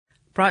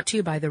Brought to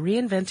you by the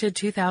reinvented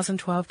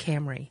 2012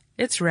 Camry.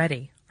 It's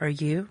ready. Are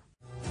you?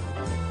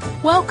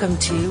 Welcome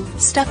to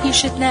Stuff You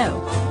Should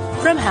Know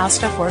from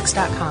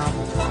HowStuffWorks.com.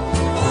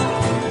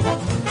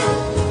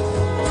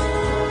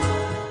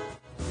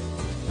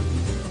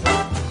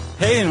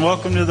 Hey, and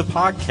welcome to the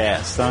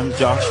podcast. I'm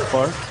Josh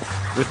Clark.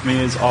 With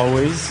me, as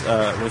always,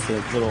 with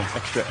a little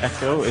extra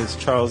echo, is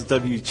Charles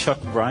W.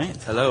 Chuck Bryant.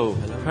 Hello.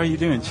 How are you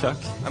doing, Chuck?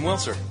 I'm well,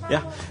 sir.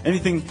 Yeah.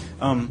 Anything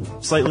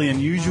slightly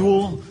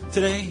unusual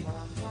today?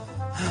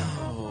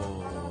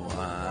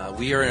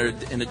 We are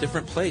in a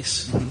different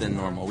place than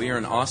normal. We are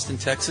in Austin,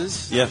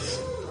 Texas.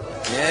 Yes.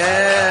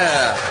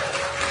 Yeah.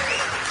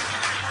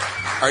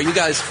 Are you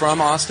guys from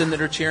Austin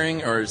that are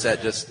cheering, or is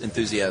that just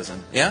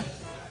enthusiasm? Yeah?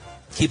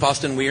 Keep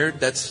Austin weird?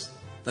 That's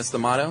the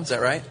motto? Is that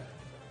right?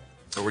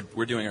 Or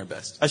we're doing our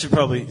best. I should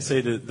probably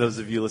say to those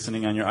of you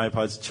listening on your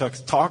iPods,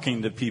 Chuck's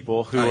talking to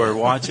people who are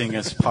watching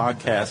this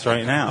podcast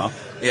right now.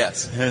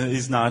 Yes.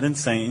 He's not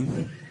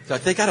insane. So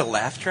they got a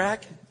laugh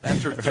track?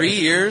 After 3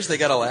 years, they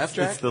got a laugh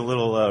track? It's the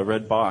little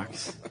red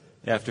box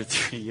after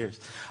 3 years.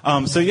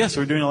 So, yes,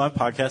 we're doing a live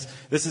podcast.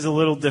 This is a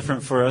little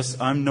different for us.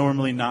 I'm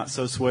normally not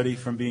so sweaty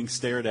from being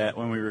stared at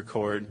when we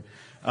record.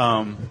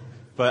 But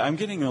I'm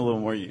getting a little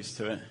more used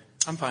to it.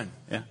 I'm fine.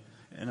 Yeah.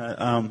 And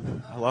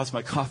I lost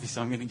my coffee,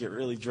 so I'm going to get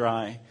really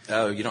dry.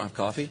 Oh, you don't have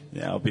coffee?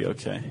 Yeah, I'll be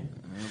okay.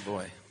 Oh,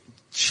 boy.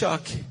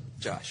 Chuck.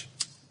 Josh.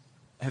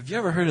 Have you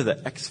ever heard of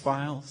the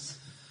X-Files?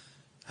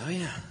 Oh,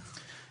 yeah.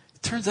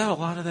 It turns out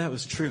a lot of that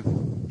was true.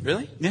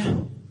 Really?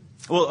 Yeah.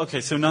 Well, okay,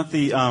 so not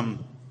the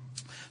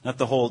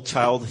whole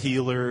child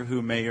healer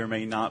who may or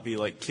may not be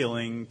like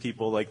killing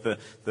people, like the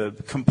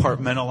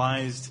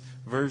compartmentalized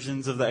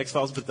versions of the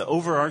X-Files, but the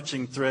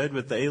overarching thread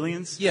with the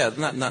aliens. Yeah,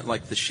 not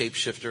like the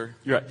shapeshifter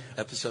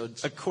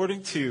episodes.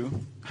 According to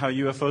how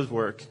UFOs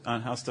work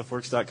on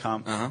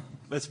HowStuffWorks.com,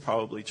 that's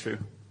probably true.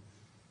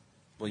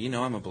 Well, you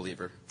know I'm a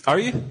believer. Are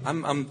you?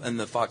 I'm in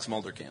the Fox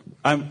Mulder camp.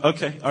 I'm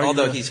okay.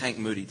 Although he's Hank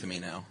Moody to me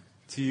now.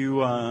 Do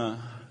you?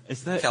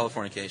 Is that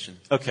Californication?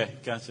 Okay,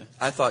 gotcha.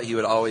 I thought he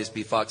would always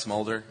be Fox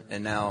Mulder,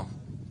 and now,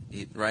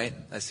 right?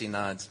 I see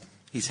nods.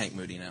 He's Hank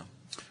Moody now.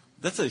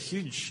 That's a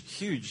huge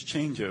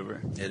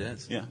changeover. It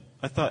is. Yeah.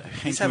 I thought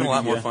he's having a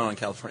lot more fun on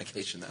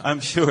Californication now. I'm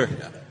sure.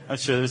 Yeah. I'm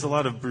sure. There's a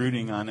lot of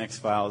brooding on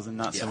X-Files and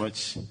not so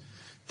much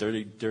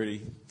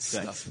dirty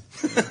sex.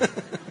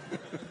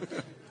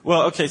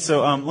 Well, okay,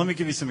 so let me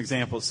give you some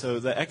examples. So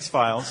the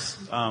X-Files,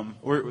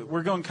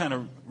 we're going kind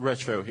of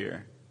retro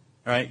here,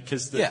 right?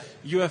 Because the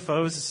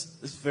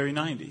UFOs is very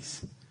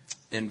 90s.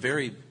 And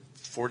very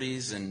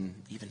 40s and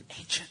even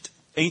ancient.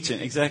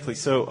 Ancient, exactly.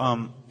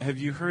 So have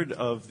you heard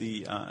of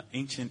the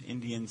ancient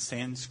Indian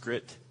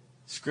Sanskrit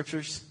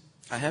scriptures?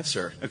 I have,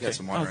 sir. You got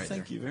some water right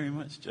thank there. you very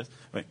much, Jessica.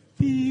 Wait,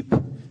 beep.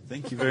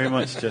 Thank you very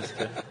much,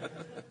 Jessica.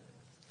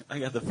 I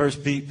got the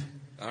first beep.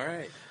 All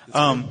right.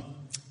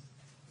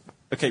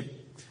 Okay.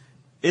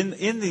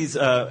 In these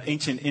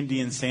ancient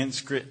Indian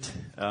Sanskrit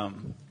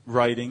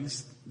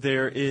writings,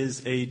 there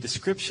is a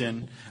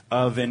description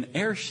of an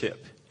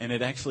airship. And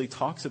it actually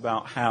talks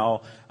about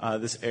how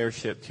this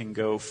airship can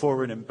go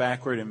forward and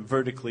backward and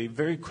vertically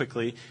very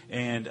quickly,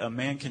 and a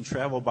man can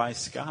travel by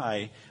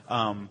sky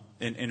in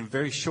a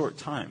very short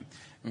time.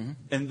 Mm-hmm.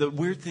 And the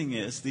weird thing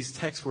is, these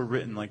texts were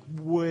written like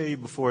way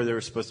before there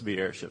were supposed to be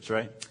airships,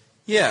 right?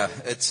 Yeah,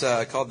 it's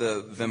called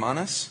the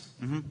Vimanas,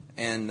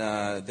 and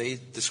they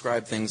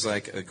describe things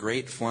like a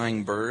great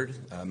flying bird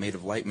made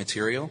of light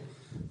material.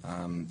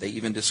 They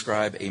even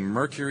describe a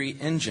Mercury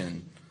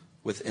engine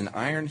with an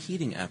iron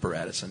heating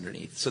apparatus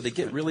underneath. So they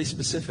get really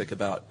specific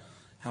about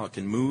how it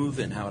can move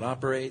and how it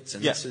operates,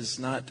 and this is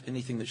not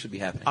anything that should be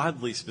happening.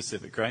 Oddly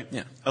specific, right?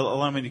 Yeah.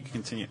 Allow me to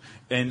continue.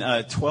 In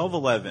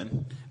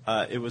 1211,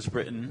 it was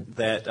written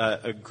that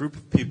a group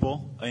of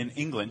people in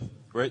England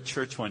were at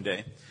church one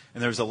day,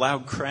 and there was a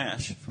loud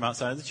crash from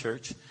outside of the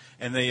church,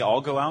 and they all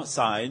go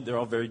outside. They're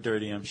all very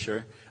dirty, I'm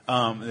sure.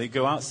 They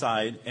go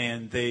outside,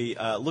 and they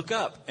look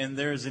up, and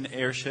there's an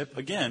airship.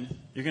 Again,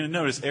 you're going to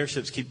notice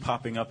airships keep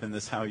popping up in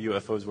this How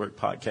UFOs Work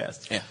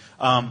podcast. Yeah.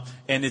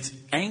 And it's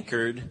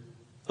anchored,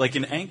 like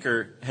an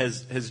anchor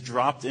has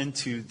dropped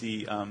into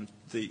the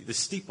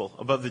steeple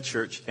above the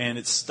church, and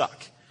it's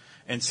stuck.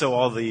 And so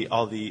all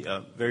the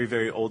very,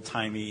 very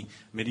old-timey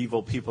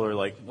medieval people are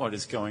like, what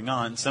is going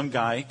on? Some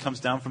guy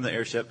comes down from the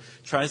airship,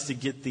 tries to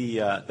get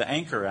the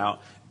anchor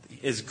out,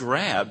 is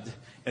grabbed,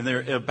 and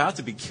they're about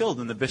to be killed,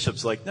 and the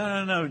bishop's like,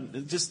 no,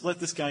 just let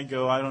this guy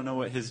go. I don't know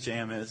what his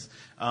jam is.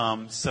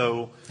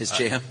 His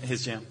jam?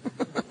 His jam.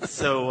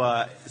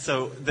 So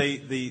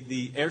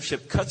the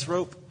airship cuts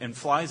rope and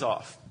flies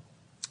off.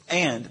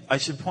 And I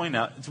should point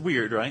out, it's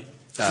weird, right?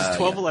 This is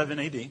 1211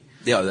 AD.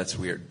 Yeah, that's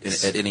weird.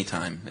 At any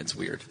time, it's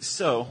weird.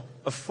 So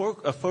a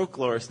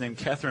folklorist named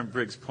Catherine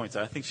Briggs points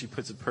out, I think she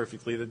puts it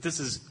perfectly, that this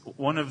is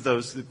one of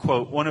those,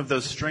 quote, one of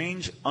those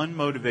strange,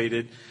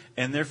 unmotivated,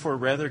 and therefore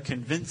rather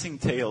convincing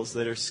tales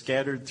that are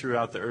scattered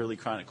throughout the early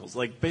chronicles.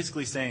 Like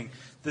basically saying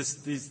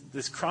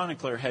this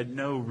chronicler had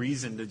no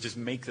reason to just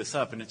make this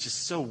up, and it's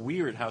just so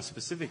weird how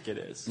specific it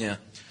is. Yeah.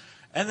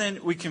 And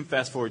then we can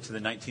fast forward to the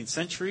 19th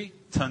century.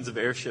 Tons of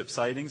airship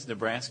sightings.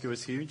 Nebraska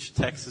was huge.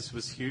 Texas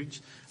was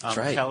huge. That's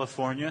right.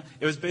 California.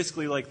 It was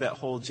basically like that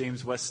whole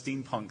James West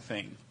steampunk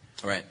thing.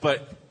 Right.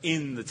 But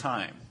in the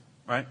time,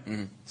 right?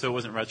 Mm-hmm. So it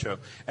wasn't retro.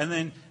 And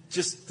then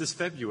just this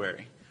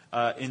February,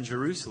 in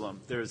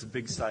Jerusalem, there was a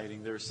big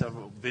sighting. There were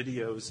several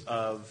videos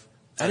of...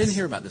 I didn't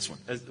hear about this one.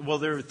 Well,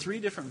 there were 3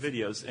 different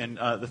videos, and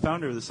the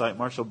founder of the site,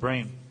 Marshall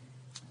Brain,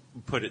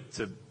 put it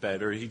to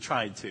bed, or he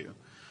tried to,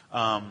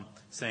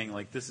 saying,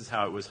 like, this is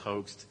how it was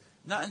hoaxed.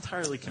 Not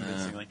entirely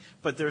convincingly,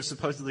 but there's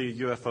supposedly a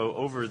UFO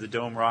over the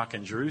Dome Rock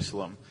in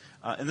Jerusalem,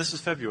 and this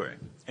was February.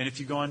 And if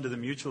you go onto the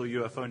Mutual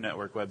UFO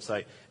Network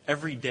website,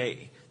 every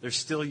day there's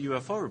still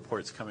UFO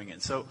reports coming in.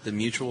 So The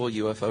Mutual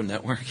UFO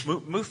Network?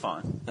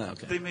 MUFON. Oh,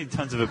 okay. They made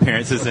tons of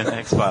appearances in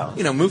X-Files.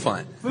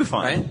 MUFON.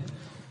 MUFON. Right?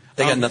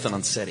 They got nothing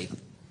on SETI.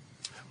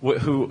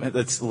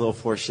 That's a little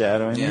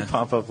foreshadowing. Yeah. They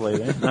pop up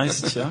later.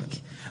 Nice, Chuck.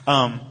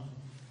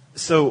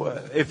 So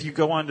if you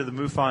go onto the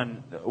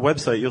MUFON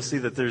website, you'll see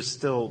that there's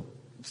still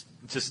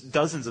just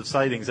dozens of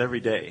sightings every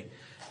day.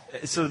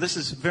 So this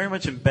is very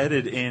much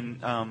embedded in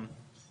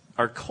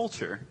our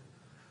culture,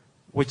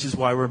 which is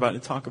why we're about to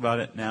talk about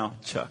it now.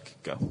 Chuck,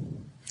 go.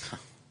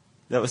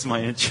 That was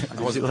my intro.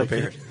 I wasn't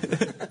prepared.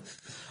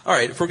 All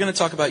right, if we're going to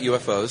talk about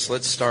UFOs,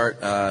 let's start,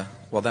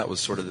 well, that was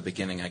sort of the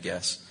beginning, I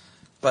guess.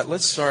 But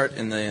let's start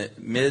in the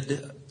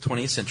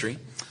mid-20th century.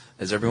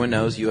 As everyone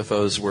knows,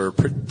 UFOs were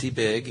pretty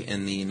big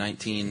in the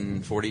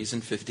 1940s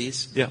and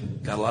 50s. Yeah.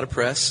 Got a lot of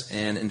press,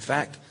 and in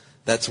fact,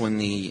 that's when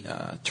the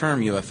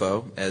term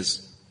UFO,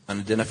 as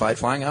unidentified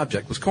flying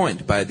object, was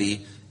coined by the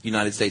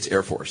United States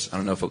Air Force. I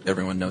don't know if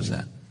everyone knows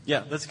that.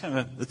 Yeah, that's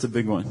a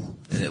big one.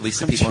 And at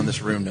least the people in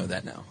this room know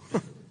that now.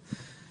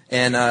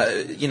 And,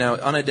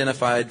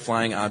 unidentified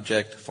flying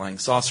object, flying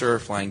saucer,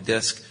 flying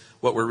disc,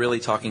 what we're really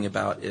talking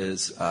about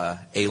is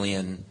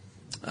alien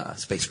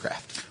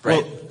spacecraft,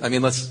 right?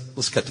 Well,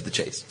 let's cut to the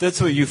chase. That's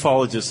what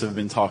ufologists have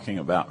been talking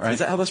about, right? Is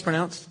that how that's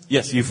pronounced?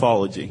 Yes,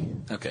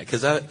 ufology. Okay,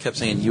 because I kept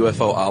saying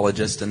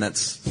UFOologist, and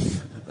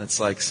that's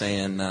like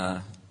saying...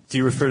 Do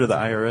you refer to the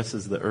IRS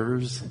as the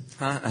ERS?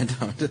 Huh? I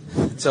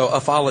don't. So,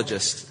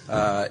 ufologist.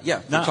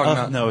 Yeah.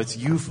 No, it's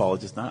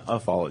ufologist, not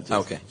ufologist.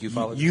 Okay,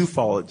 ufologist.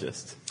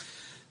 Ufologist.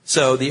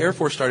 So the Air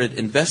Force started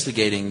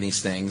investigating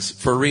these things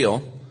for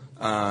real,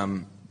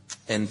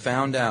 and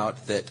found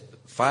out that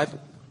 5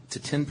 to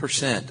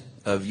 10%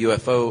 of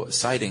UFO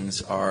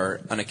sightings are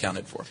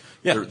unaccounted for.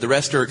 Yeah. The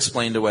rest are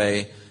explained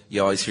away.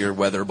 You always hear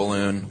weather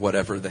balloon,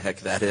 whatever the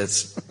heck that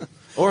is.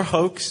 Or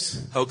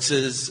hoax.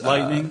 Hoaxes.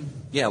 Lightning.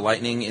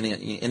 Lightning.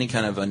 Any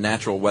kind of a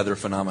natural weather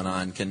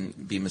phenomenon can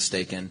be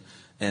mistaken.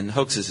 And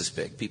hoaxes is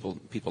big. People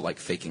like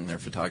faking their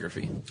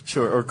photography.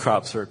 Sure, or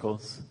crop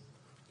circles.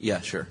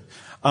 Yeah, sure.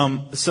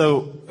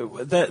 So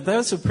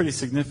that's a pretty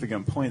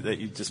significant point that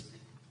you just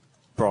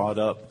brought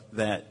up,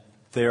 that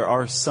there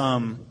are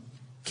some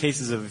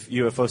cases of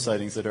UFO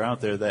sightings that are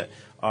out there that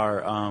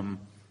are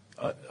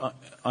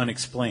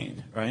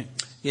unexplained, right?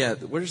 Yeah,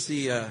 where's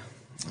the... I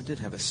did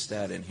have a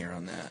stat in here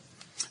on that.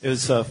 It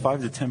was 5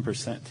 to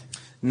 10%.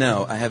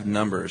 No, I have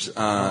numbers.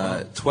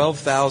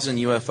 12,000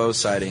 UFO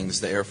sightings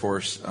the Air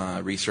Force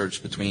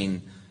researched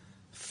between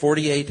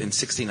 48 and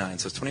 69,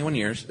 so it's 21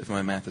 years, if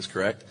my math is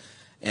correct.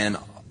 And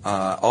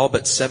all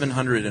but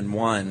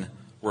 701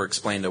 were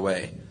explained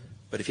away.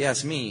 But if you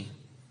ask me,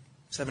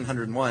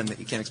 701 that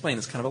you can't explain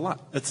is kind of a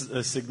lot. That's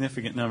a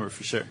significant number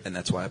for sure. And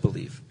that's why I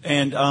believe.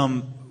 And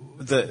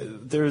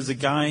there's a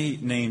guy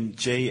named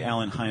J.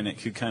 Allen Hynek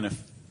who kind of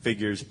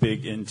figures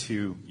big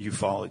into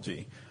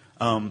ufology.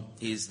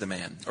 He's the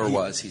man, or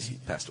was. He's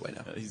passed away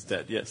now. He's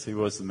dead. Yes, he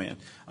was the man.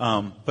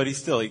 But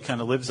he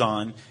kind of lives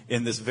on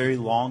in this very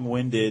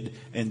long-winded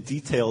and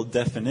detailed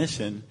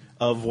definition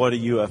of what a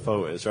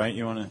UFO is. Right?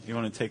 You want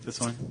to take this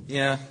one?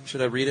 Yeah.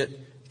 Should I read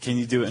it? Can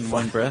you do it in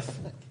one breath?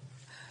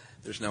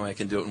 There's no way I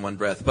can do it in one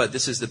breath. But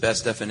this is the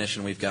best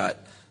definition we've got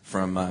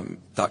from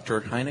Dr.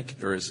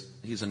 Hynek, or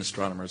he's an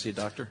astronomer. Is he a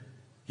doctor?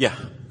 Yeah.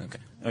 Okay.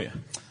 Oh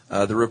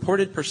yeah. The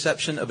reported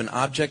perception of an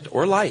object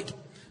or light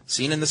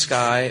seen in the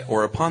sky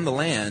or upon the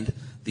land,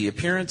 the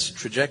appearance,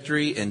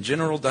 trajectory, and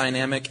general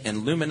dynamic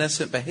and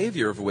luminescent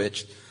behavior of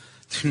which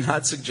do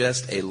not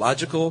suggest a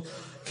logical,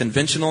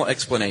 conventional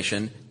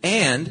explanation,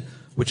 and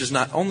which is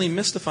not only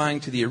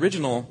mystifying to the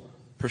original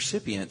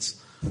percipients,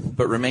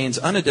 but remains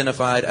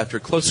unidentified after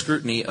close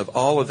scrutiny of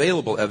all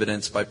available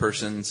evidence by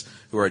persons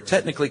who are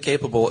technically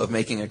capable of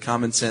making a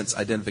common sense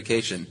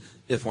identification,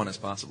 if one is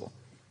possible.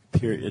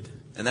 Period.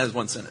 And that is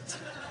one sentence.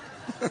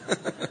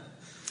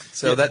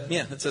 So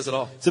that says it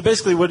all. So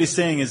basically what he's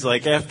saying is,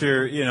 like,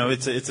 after,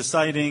 it's a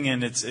sighting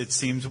and it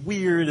seems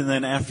weird, and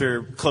then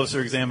after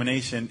closer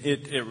examination,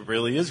 it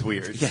really is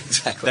weird. Yeah,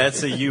 exactly.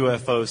 That's a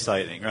UFO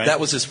sighting, right?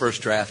 That was his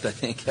first draft, I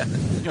think.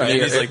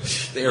 Right, he's like,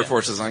 the Air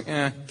Force is like,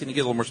 can you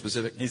get a little more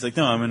specific? He's like,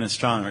 no, I'm an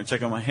astronomer.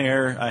 Check out my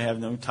hair. I have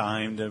no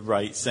time to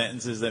write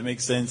sentences that make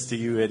sense to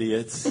you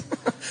idiots.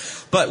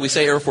 But we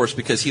say Air Force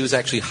because he was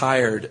actually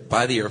hired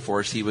by the Air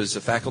Force. He was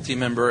a faculty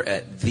member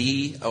at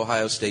the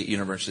Ohio State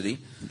University,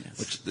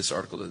 which this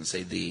article doesn't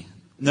say the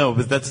No,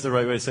 but that's the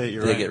right way to say it.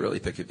 You're They right. get really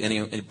picky.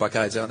 Any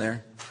Buckeyes out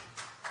there?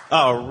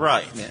 Oh,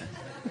 right. Yeah.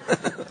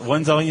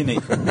 One's all you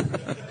need.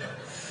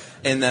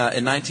 In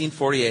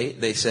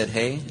 1948, they said,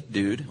 hey,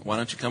 dude, why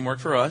don't you come work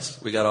for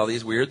us? We got all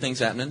these weird things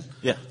happening.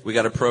 Yeah. We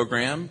got a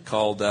program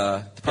called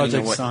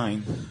Project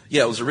Sign.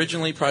 Yeah, it was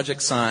originally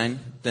Project Sign.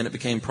 Then it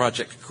became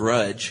Project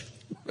Grudge,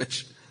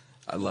 which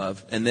I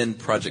love. And then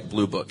Project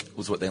Blue Book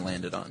was what they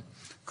landed on.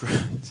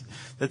 Grudge.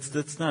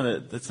 That's not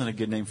a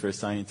good name for a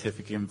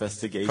scientific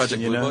investigation.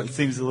 Project Blue Book? It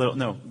seems a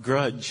little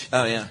Grudge.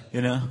 Oh, yeah.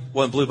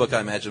 Well, and Blue Book, I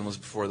imagine, was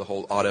before the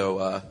whole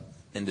auto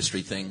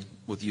industry thing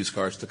with used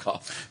cars took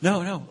off.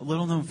 No. A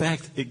little known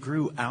fact: it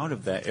grew out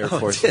of that Air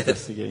Force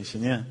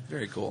investigation. Yeah.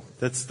 Very cool.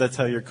 That's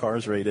how your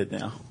car's rated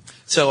now.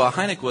 So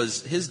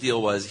Hynek his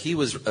deal was he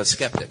was a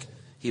skeptic.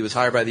 He was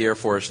hired by the Air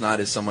Force not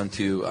as someone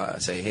to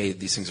say, hey,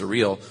 these things are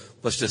real.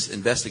 Let's just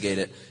investigate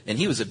it. And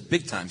he was a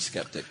big-time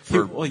skeptic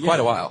for quite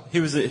a while. He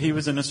was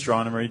an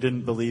astronomer. He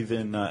didn't believe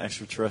in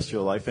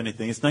extraterrestrial life,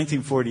 anything. It's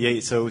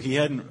 1948, so he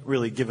hadn't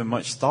really given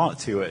much thought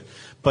to it.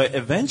 But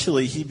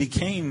eventually he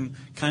became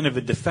kind of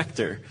a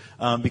defector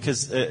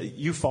because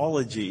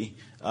ufology,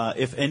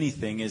 if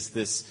anything, is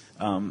this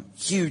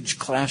huge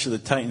clash of the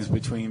titans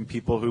between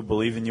people who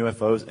believe in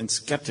UFOs and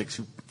skeptics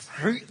who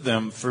hate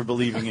them for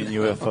believing in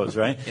UFOs,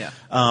 right? Yeah.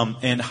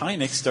 And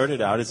Hynek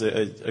started out as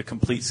a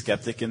complete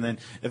skeptic, and then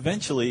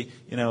eventually,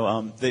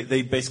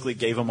 they basically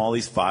gave him all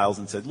these files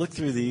and said, look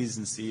through these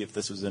and see if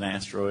this was an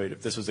asteroid,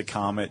 if this was a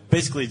comet.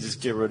 Basically, just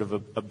get rid of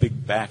a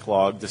big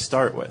backlog to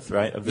start with,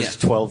 right? Of this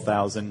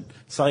 12,000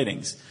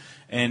 sightings.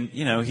 And,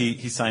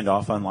 he signed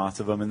off on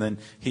lots of them, and then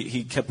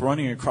he kept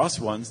running across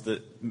ones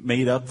that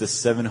made up the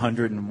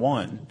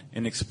 701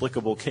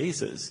 inexplicable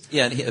cases.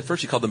 Yeah, and at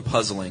first he called them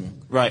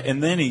puzzling. Right,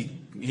 and then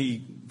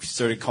he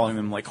started calling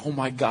them like, oh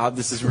my God,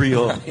 this is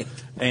real. Right.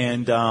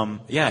 And,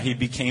 he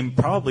became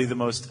probably the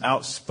most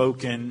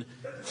outspoken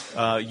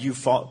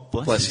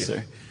Bless you,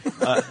 sir.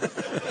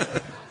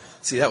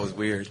 See, that was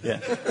weird. Yeah.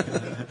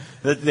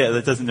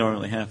 That doesn't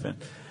normally happen.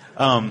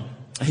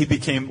 He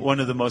became one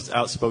of the most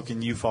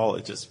outspoken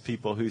ufologists,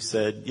 people who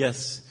said,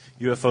 yes,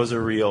 UFOs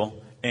are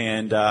real.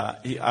 And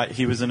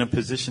he was in a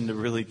position to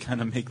really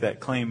kind of make that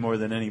claim more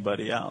than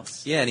anybody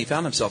else. Yeah, and he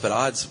found himself at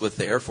odds with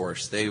the Air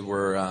Force. They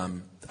were,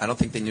 I don't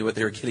think they knew what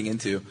they were getting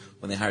into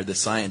when they hired this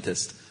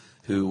scientist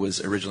who was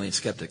originally a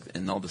skeptic.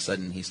 And all of a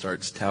sudden he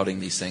starts touting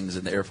these things,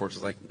 and the Air Force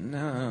is like,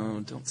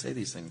 no, don't say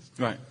these things.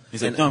 Right.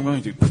 He's like, no, I'm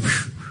going to.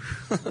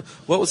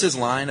 What was his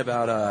line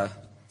about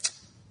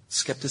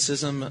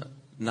skepticism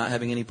not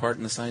having any part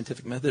in the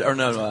scientific method? Or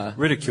no,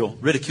 ridicule.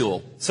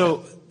 Ridicule.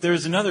 So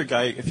there's another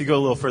guy, if you go a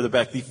little further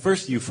back, the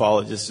first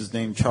ufologist is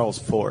named Charles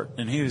Fort,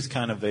 and he was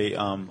kind of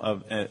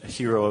a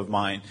hero of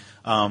mine.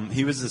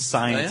 He was a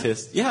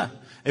scientist. Oh, yeah? Yeah.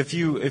 If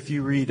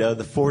you read the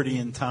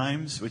Fortean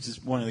Times, which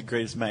is one of the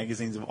greatest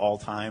magazines of all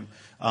time,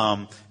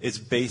 it's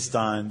based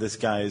on this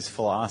guy's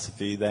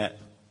philosophy that,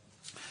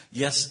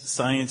 yes,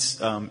 science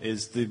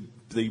is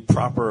the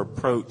proper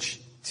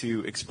approach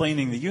to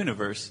explaining the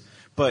universe,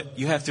 but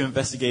you have to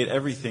investigate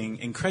everything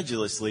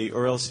incredulously,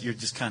 or else you're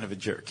just kind of a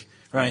jerk,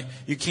 right?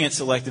 You can't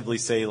selectively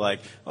say, like,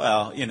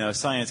 well,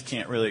 science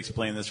can't really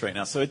explain this right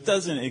now, so it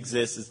doesn't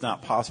exist, it's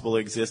not possible to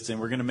exist, and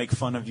we're going to make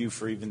fun of you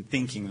for even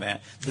thinking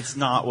that. That's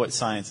not what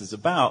science is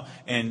about.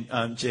 And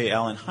J.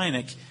 Allen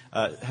Hynek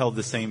held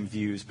the same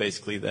views,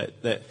 basically,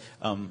 that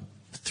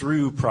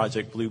through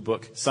Project Blue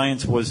Book,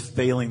 science was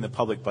failing the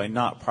public by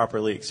not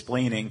properly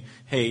explaining,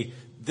 hey,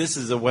 this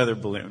is a weather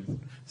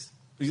balloon.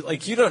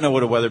 Like, you don't know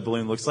what a weather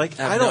balloon looks like.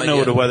 I don't know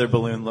what a weather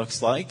balloon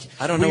looks like.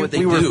 I don't know what they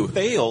do. do. We were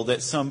failed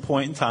at some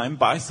point in time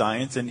by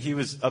science, and he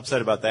was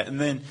upset about that. And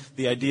then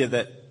the idea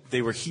that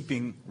they were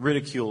heaping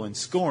ridicule and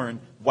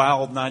scorn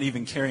while not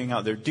even carrying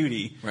out their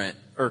duty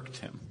irked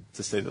him,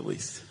 to say the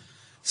least.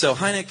 So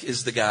Hynek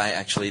is the guy,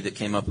 actually, that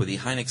came up with the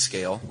Hynek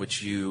scale,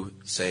 which you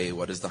say,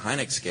 what is the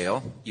Hynek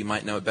scale? You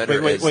might know it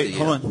better Wait,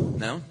 hold on.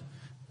 No?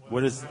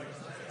 What is...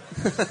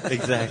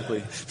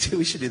 Exactly. Dude,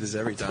 we should do this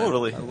every time.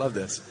 Totally. I love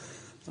this.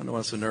 I don't know what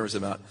I'm so nervous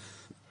about.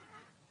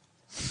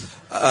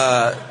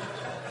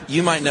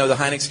 You might know the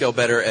Hynek scale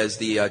better as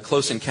the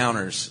Close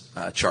Encounters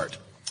chart.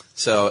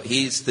 So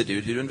he's the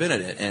dude who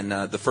invented it. And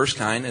the first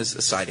kind is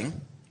a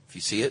sighting. If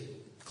you see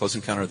it, close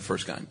encounter of the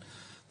first kind.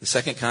 The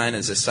second kind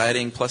is a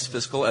sighting plus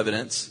physical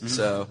evidence. Mm-hmm.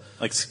 So,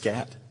 like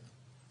scat?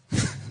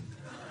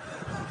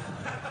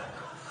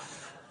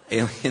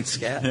 Alien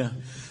scat?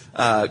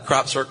 Yeah.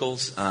 Crop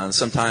circles.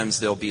 Sometimes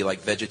there'll be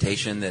like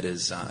vegetation that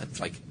is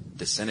like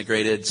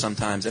disintegrated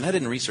sometimes. And I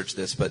didn't research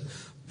this, but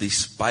the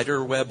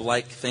spider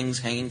web-like things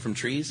hanging from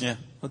trees? Yeah.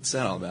 What's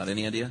that all about?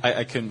 Any idea?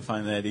 I couldn't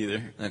find that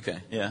either. Okay.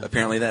 Yeah.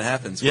 Apparently that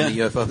happens when the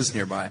UFO is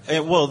nearby.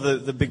 Well,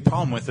 the big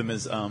problem with them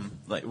is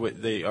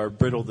they are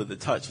brittle to the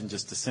touch and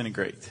just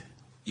disintegrate.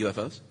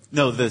 UFOs?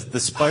 No, the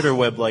spider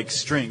web-like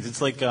strings.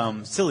 It's like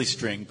silly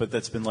string, but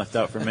that's been left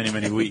out for many,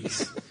 many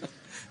weeks.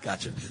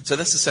 Gotcha. So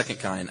that's the second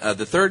kind.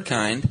 The third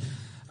kind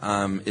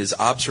is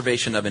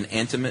observation of an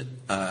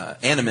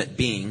animate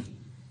being.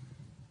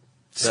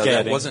 So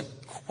that wasn't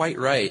quite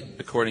right,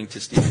 according to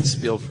Steven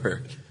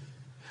Spielberg.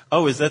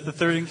 Oh, is that the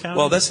third encounter?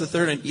 Well, that's the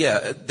third.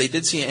 Yeah, they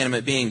did see an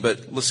animate being,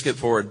 but let's skip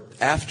forward.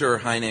 After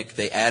Hynek,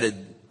 they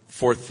added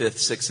fourth, fifth,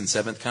 sixth, and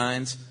seventh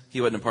kinds.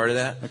 He wasn't a part of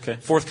that. Okay.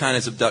 Fourth kind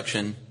is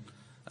abduction,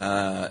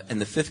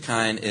 and the fifth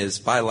kind is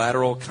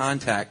bilateral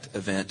contact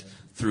event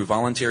through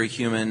voluntary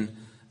human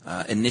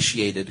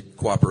initiated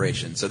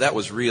cooperation. So that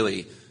was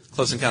really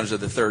Close Encounters of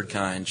the Third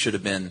Kind should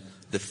have been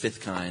the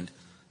fifth kind,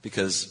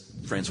 because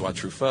Francois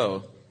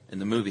Truffaut in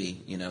the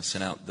movie,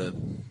 sent out the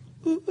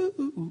ooh, ooh,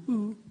 ooh,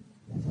 ooh.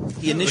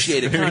 He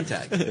initiated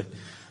contact.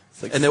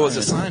 Like and there was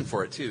a sign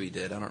for it, too, he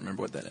did. I don't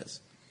remember what that is.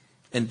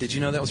 And did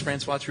you know that was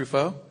Francois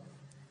Truffaut?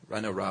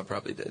 I know Rob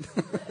probably did.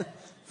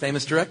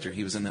 Famous director.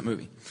 He was in that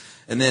movie.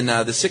 And then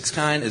the sixth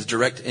kind is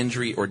direct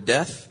injury or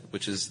death,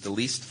 which is the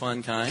least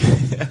fun kind.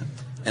 Yeah.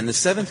 And the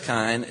seventh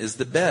kind is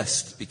the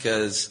best,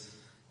 because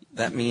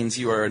that means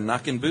you are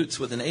knocking boots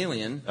with an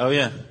alien. Oh,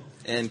 yeah.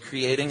 And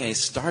creating a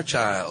star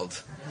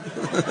child.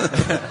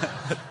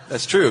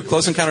 That's true.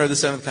 Close Encounter of the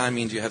Seventh Kind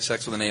means you have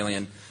sex with an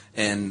alien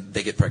and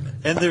they get pregnant.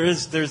 And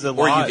there's a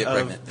or lot you get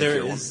pregnant.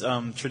 There is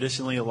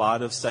traditionally a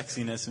lot of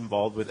sexiness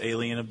involved with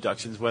alien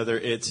abductions, whether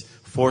it's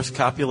forced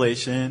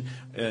copulation,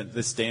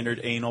 the standard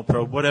anal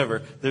probe,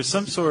 whatever. There's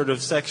some sort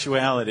of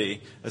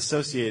sexuality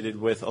associated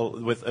with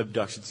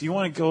abductions. Do you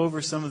want to go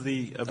over some of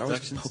the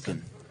abductions?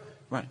 Poking.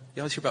 Right.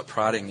 You always hear about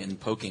prodding and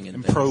poking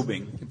and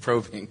probing.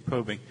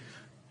 Probing.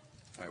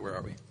 All right, where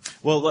are we?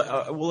 Well,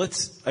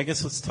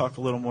 let's talk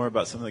a little more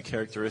about some of the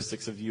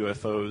characteristics of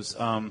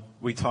UFOs.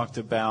 We talked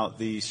about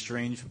the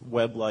strange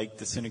web-like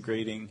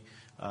disintegrating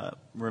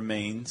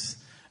remains.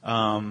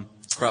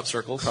 Crop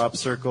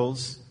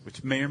circles.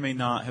 Which may or may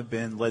not have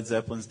been Led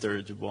Zeppelin's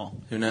dirigible.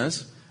 Who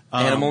knows?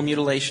 Animal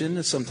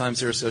mutilation, sometimes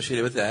they're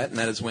associated with that, and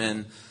that is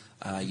when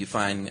you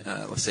find,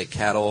 let's say,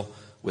 cattle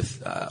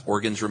with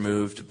organs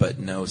removed, but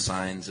no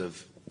signs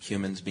of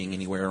humans being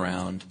anywhere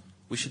around.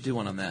 We should do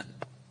one on that.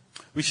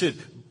 We should.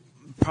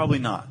 Probably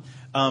not.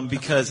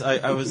 Because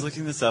I was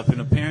looking this up, and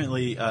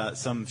apparently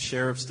some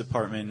sheriff's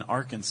department in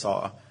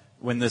Arkansas,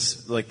 when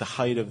this, like the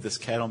height of this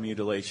cattle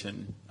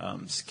mutilation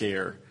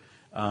scare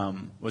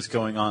was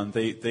going on,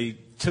 they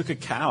took a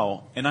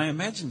cow, and I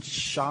imagine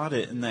shot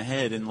it in the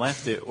head and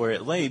left it where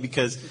it lay,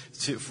 because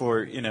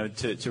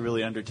to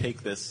really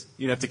undertake this,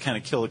 you'd have to kind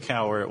of kill a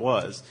cow where it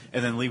was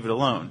and then leave it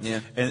alone.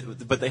 Yeah.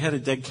 But they had a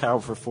dead cow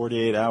for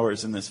 48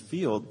 hours in this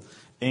field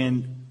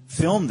and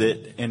filmed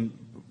it and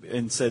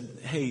said,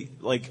 hey,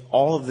 like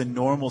all of the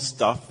normal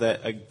stuff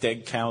that a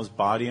dead cow's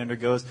body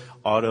undergoes,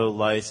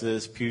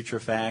 autolysis,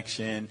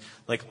 putrefaction,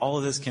 like all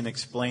of this can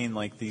explain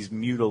like these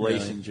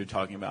mutilations you're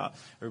talking about.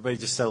 Everybody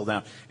just settle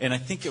down. And I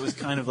think it was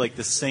kind of like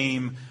the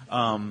same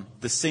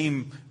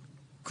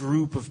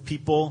group of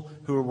people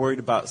who were worried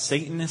about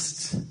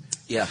Satanists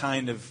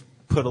kind of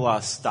put a lot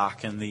of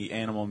stock in the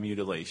animal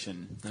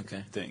mutilation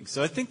thing.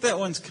 So I think that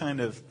one's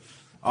kind of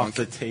off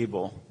the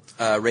table.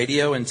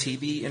 Radio and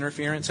TV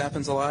interference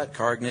happens a lot.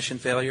 Car ignition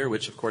failure,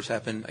 which of course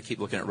happened. I keep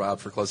looking at Rob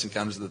for Close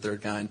Encounters of the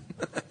Third Kind,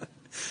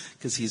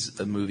 because he's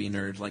a movie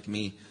nerd like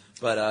me.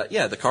 But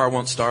the car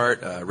won't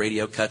start.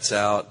 Radio cuts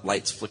out.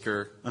 Lights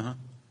flicker.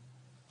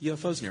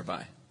 UFOs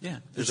nearby. Yeah,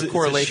 there's a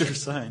correlation. It's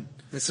a sure sign.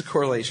 It's a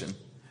correlation.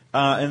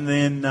 And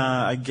then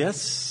I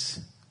guess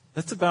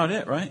that's about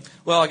it, right?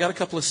 Well, I got a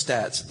couple of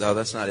stats. No,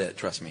 that's not it.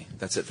 Trust me.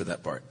 That's it for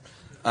that part.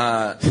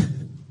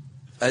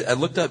 I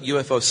looked up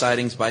UFO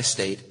sightings by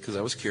state because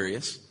I was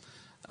curious.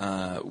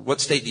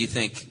 What state do you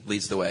think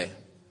leads the way?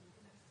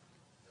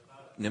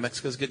 New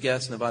Mexico's a good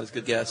guess. Nevada's a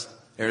good guess.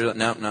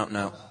 Arizona,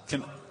 no.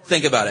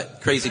 Think about it.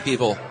 Crazy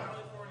people.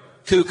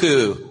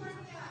 Cuckoo.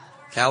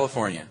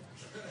 California.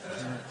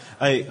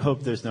 I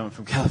hope there's no one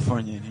from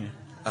California in here.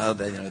 Oh,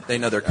 they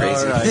know they're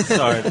crazy. All right.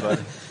 Sorry,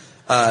 buddy.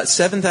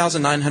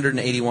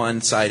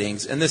 7,981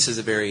 sightings, and this is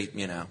a very,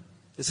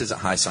 this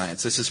isn't high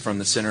science. This is from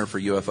the Center for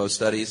UFO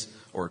Studies,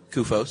 or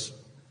CUFOS.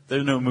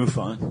 There's no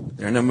MUFON.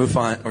 There are no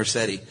MUFON or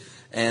SETI.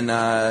 And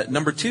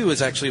number 2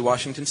 is actually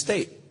Washington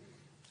State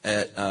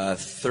at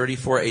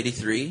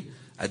 3,483.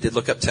 I did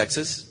look up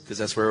Texas, because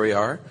that's where we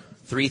are.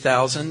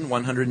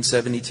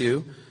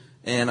 3,172.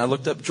 And I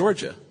looked up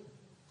Georgia.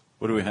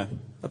 What do we have?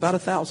 About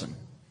 1,000.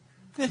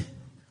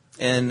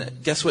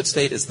 And guess what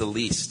state is the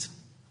least?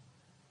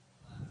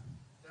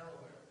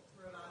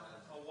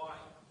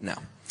 No.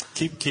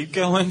 Keep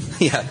going.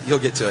 Yeah, you'll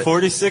get to it.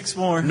 46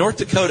 more. North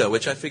Dakota,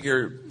 which I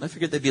figured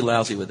they'd be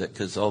lousy with it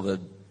because all the,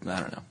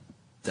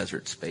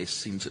 desert space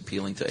seems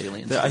appealing to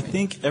aliens. I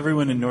think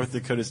everyone in North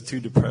Dakota is too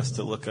depressed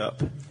to look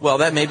up. Well,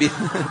 that may be.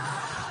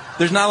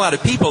 There's not a lot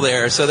of people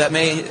there, so that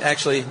may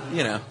actually,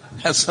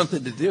 have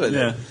something to do with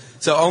it.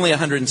 So only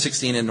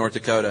 116 in North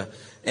Dakota.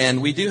 And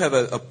we do have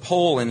a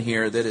poll in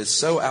here that is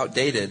so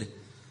outdated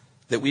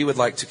that we would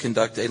like to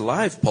conduct a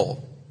live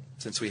poll,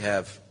 since we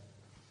have,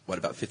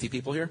 about 50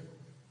 people here?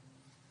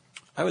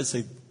 I would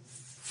say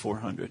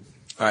 400.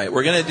 All right,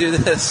 we're going to do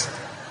this.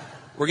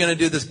 We're going to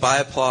do this by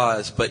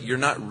applause, but you're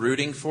not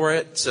rooting for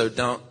it, so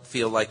don't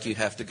feel like you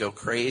have to go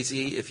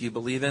crazy if you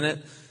believe in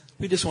it.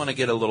 We just want to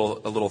get a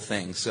little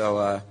thing.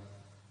 So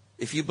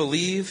if you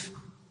believe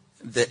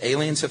that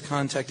aliens have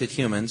contacted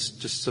humans,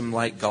 just some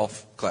light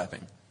golf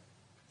clapping.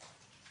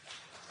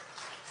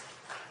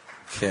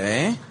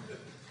 Okay.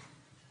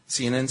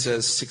 CNN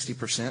says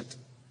 60%.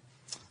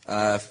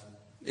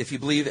 If you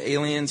believe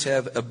aliens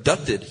have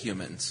abducted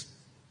humans.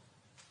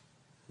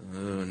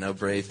 Ooh, no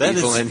brave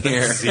people in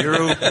here.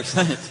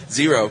 0%.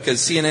 Zero, because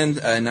CNN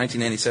in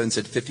 1997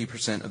 said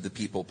 50% of the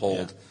people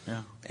polled.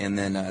 Yeah. And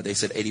then they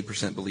said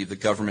 80% believe the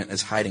government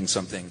is hiding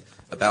something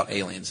about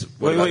aliens.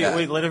 Wait,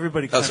 let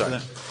everybody clap for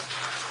that.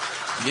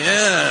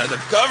 Yeah,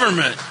 the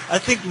government. I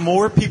think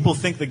more people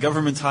think the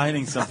government's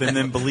hiding something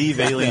than believe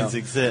aliens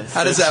exist.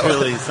 How does that work?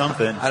 Really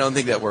something. I don't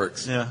think that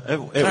works. Yeah, it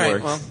All right,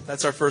 works. well,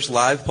 that's our first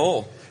live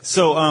poll.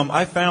 So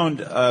I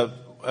found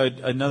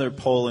another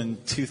poll in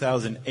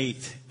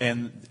 2008,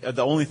 and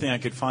the only thing I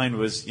could find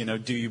was,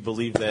 do you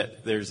believe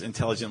that there's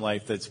intelligent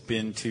life that's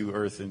been to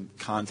Earth and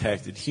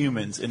contacted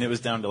humans? And it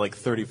was down to like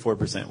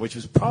 34%, which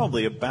was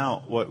probably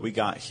about what we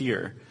got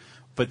here.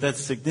 But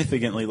that's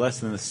significantly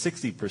less than the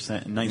 60%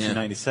 in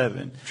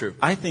 1997. Yeah, true.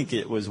 I think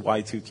it was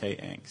Y2K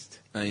angst.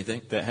 You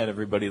think? That had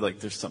everybody like,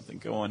 there's something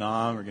going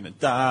on, we're going to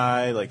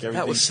die, like everything's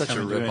that was such a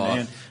coming to an rip-off.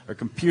 end. Our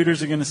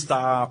computers are going to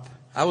stop.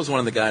 I was one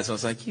of the guys, I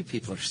was like, you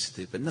people are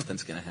stupid.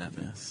 Nothing's going to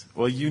happen. Yes.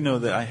 Well, you know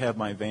that I have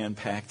my van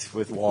packed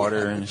with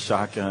water and a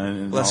shotgun.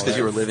 And well, that's because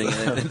you were that living in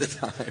stuff. it at the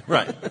time.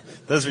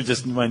 Right. Those are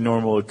just my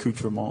normal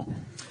accoutrement.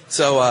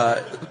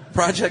 So,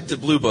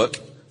 Project Blue Book,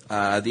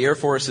 the Air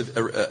Force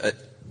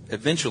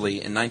eventually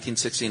in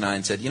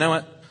 1969 said, you know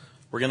what,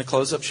 we're going to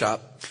close up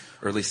shop,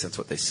 or at least that's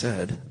what they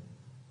said.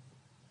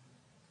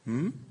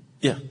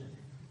 Yeah.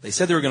 They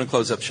said they were going to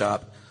close up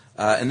shop,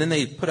 and then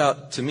they put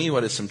out, to me,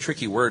 what is some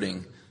tricky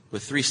wording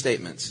with 3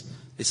 statements.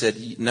 They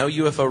said, no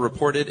UFO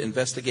reported,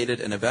 investigated,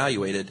 and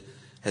evaluated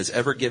has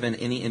ever given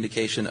any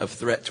indication of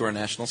threat to our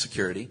national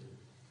security.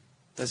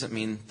 Doesn't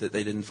mean that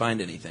they didn't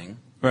find anything.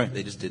 Right.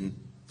 They just didn't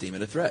deem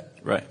it a threat.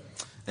 Right.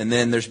 And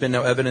then there's been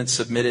no evidence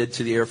submitted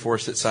to the Air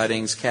Force that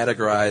sightings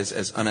categorized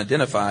as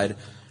unidentified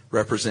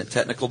represent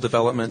technical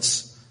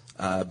developments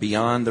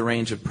beyond the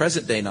range of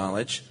present-day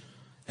knowledge.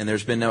 And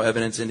there's been no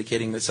evidence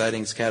indicating that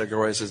sightings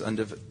categorized as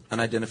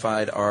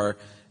unidentified are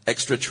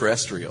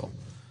extraterrestrial.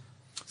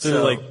 So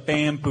they're like,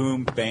 bam,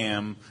 boom,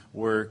 bam,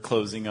 we're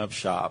closing up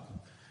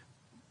shop.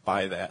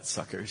 Buy that,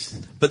 suckers.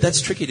 But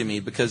that's tricky to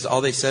me because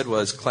all they said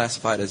was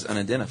classified as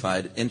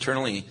unidentified.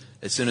 Internally,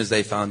 as soon as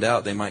they found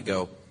out, they might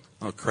go,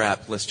 oh,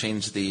 crap, let's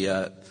change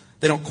the...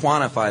 they don't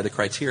quantify the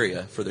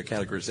criteria for their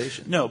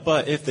categorization. No,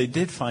 but if they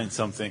did find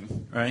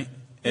something, right,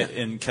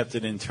 and kept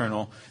it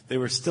internal, they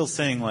were still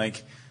saying,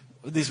 like,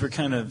 these were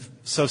kind of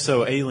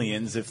so-so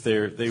aliens if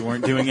they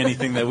weren't doing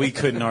anything that we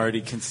couldn't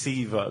already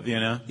conceive of,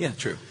 Yeah,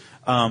 true.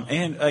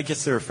 And I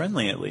guess they were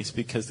friendly at least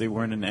because they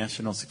weren't a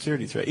national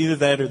security threat. Either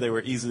that or they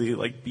were easily,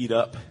 like, beat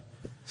up.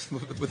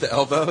 With the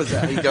elbow? Is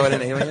that how you go at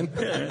an alien?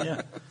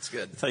 Yeah. That's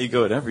good. That's how you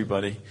go at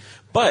everybody.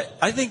 But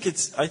I think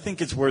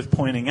it's worth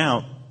pointing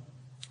out,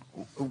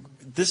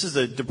 this is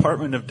a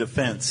Department of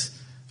Defense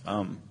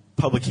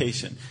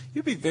publication.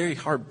 You'd be very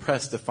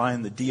hard-pressed to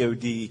find the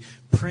DoD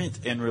print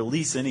and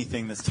release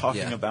anything that's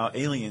talking about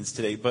aliens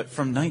today. But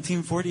from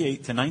 1948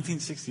 to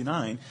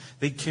 1969,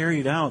 they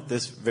carried out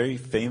this very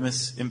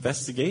famous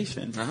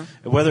investigation.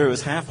 Whether it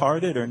was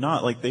half-hearted or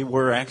not, like they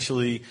were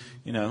actually,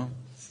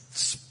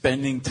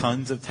 spending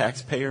tons of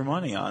taxpayer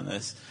money on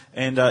this.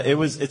 And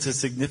it's a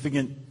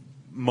significant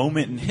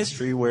moment in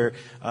history where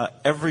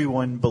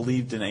everyone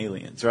believed in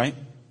aliens, right?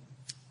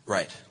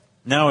 Right.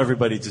 Now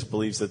everybody just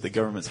believes that the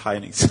government's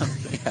hiding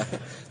something.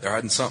 They're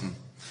hiding something.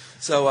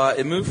 So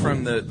it moved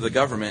from the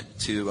government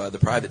to the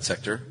private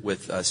sector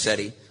with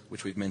SETI,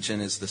 which we've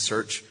mentioned is the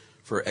Search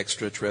for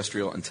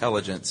Extraterrestrial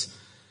Intelligence,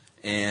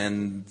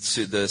 and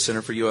to the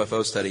Center for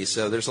UFO Studies.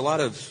 So there's a lot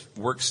of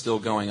work still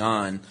going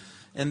on.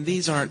 And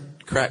these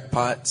aren't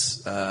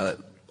crackpots. A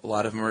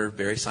lot of them are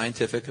very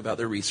scientific about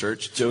their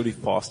research. Jodie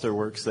Foster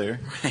works there.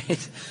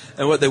 Right.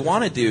 And what they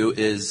want to do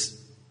is...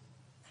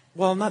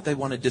 Well, not they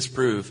want to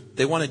disprove.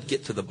 They want to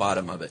get to the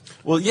bottom of it.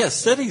 Well, yes,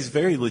 SETI's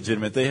very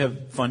legitimate. They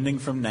have funding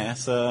from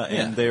NASA,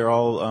 and they're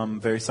all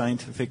very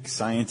scientific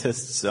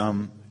scientists,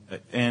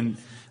 and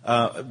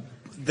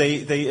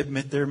they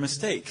admit their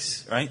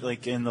mistakes, right?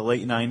 Like in the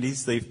late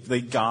 90s,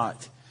 they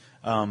got...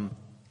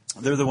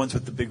 they're the ones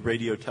with the big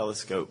radio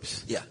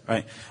telescopes. Yeah.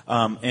 Right?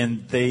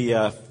 And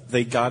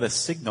they got a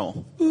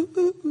signal.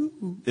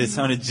 It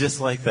sounded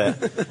just like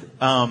that.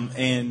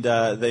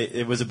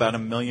 It was about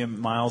 1 million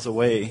miles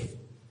away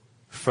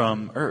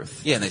from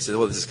Earth. Yeah, and they said,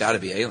 well, this has got to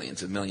be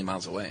aliens 1 million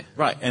miles away.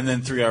 Right, and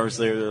then 3 hours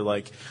later, they're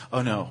like,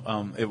 oh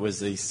no, it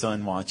was a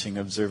sun-watching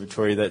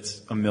observatory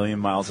that's 1 million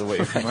miles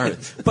away from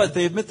Earth. But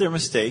they admit their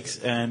mistakes,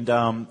 and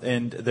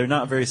they're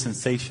not very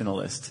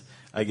sensationalist,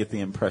 I get the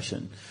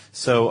impression.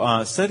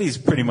 So SETI's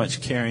pretty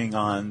much carrying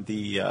on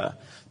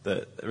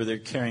they're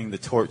carrying the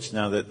torch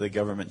now that the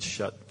government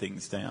shut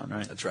things down,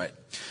 right? That's right.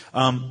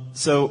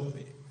 So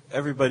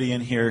everybody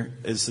in here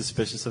is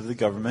suspicious of the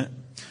government.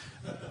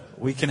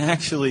 We can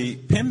actually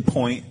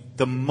pinpoint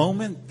the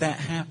moment that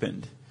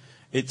happened.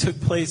 It took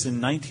place in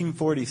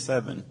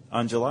 1947,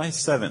 on July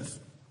 7th.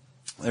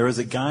 There was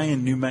a guy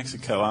in New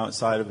Mexico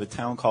outside of a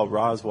town called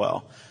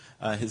Roswell.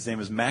 His name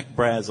was Mac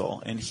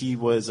Brazel, and he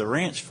was a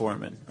ranch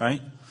foreman,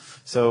 right?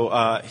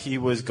 So he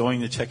was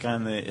going to check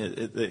on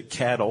the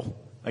cattle,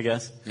 I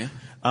guess.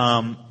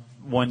 Yeah.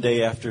 One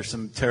day after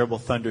some terrible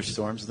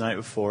thunderstorms the night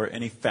before,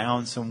 and he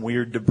found some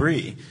weird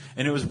debris.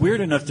 And it was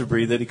weird enough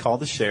debris that he called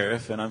the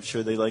sheriff, and I'm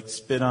sure they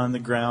spit on the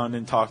ground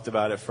and talked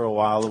about it for a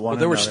while. Well,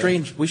 there were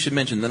we should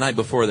mention, the night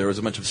before there was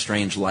a bunch of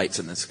strange lights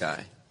in the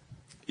sky.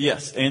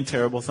 Yes, and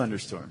terrible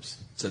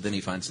thunderstorms. So then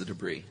he finds the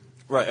debris.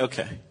 Right,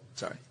 okay.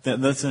 Sorry.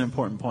 That's an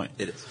important point.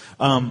 It is.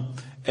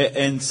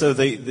 And so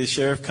the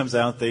sheriff comes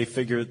out. They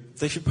figure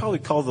they should probably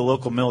call the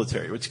local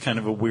military, which is kind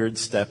of a weird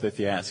step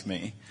if you ask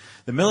me.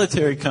 The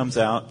military comes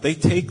out. They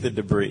take the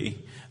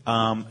debris,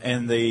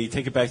 and they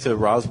take it back to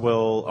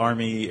Roswell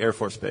Army Air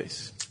Force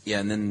Base.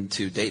 Yeah, and then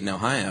to Dayton,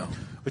 Ohio.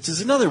 Which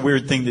is another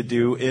weird thing to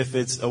do if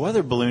it's a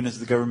weather balloon,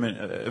 as the government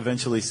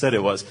eventually said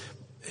it was.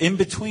 In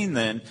between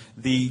then,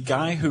 the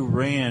guy who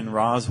ran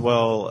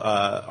Roswell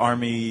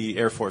Army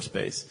Air Force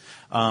Base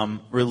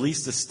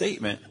released a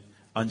statement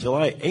on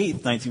July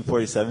 8th,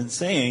 1947,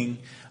 saying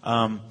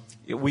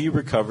we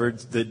recovered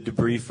the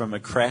debris from a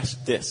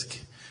crashed disc.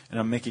 And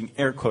I'm making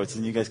air quotes,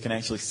 and you guys can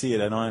actually see it.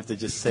 I don't have to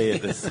just say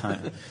it this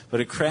time. But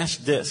a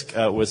crashed disc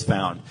was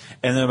found.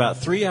 And then about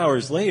 3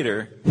 hours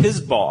later, his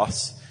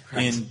boss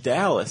in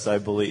Dallas, I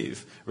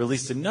believe,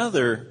 released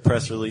another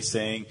press release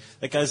saying,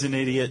 that guy's an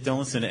idiot. Don't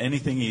listen to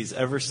anything he's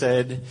ever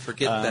said.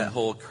 Forget that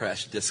whole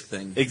crash disc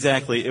thing.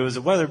 Exactly. It was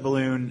a weather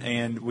balloon,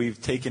 and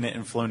we've taken it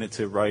and flown it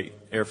to Wright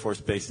Air Force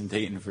Base in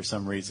Dayton for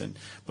some reason.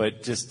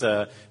 But just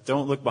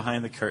don't look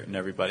behind the curtain,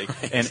 everybody.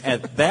 Right. And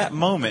at that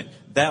moment,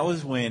 that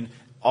was when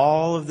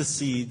all of the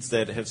seeds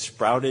that have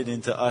sprouted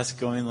into us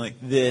going like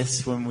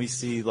this when we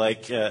see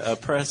a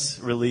press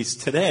release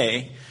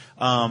today,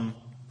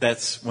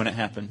 that's when it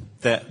happened.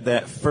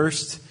 That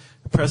first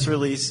press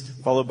release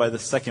followed by the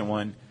second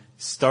one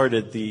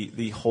started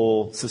the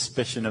whole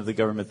suspicion of the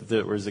government that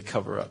there was a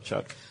cover-up,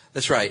 Chuck.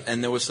 That's right.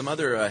 And there was some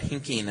other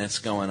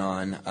hinkiness going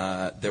on.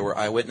 There were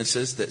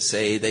eyewitnesses that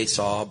say they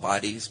saw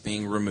bodies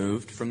being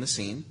removed from the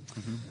scene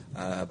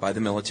by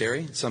the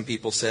military. Some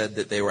people said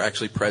that they were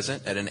actually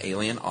present at an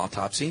alien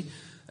autopsy.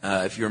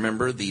 If you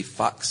remember, the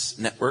Fox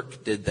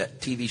network did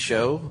that TV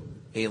show,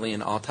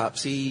 Alien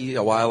Autopsy,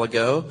 a while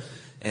ago.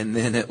 And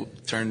then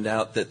it turned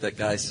out that that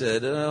guy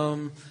said,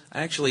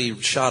 I actually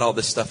shot all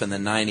this stuff in the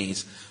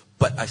 90s,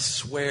 but I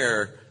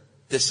swear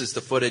this is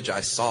the footage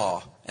I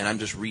saw, and I'm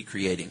just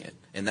recreating it.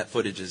 And that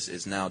footage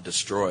is now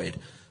destroyed,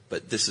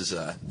 but this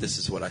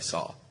is what I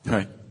saw.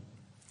 Right.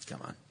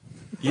 Come on.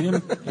 You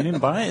didn't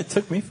buy it? It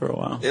took me for a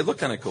while. It looked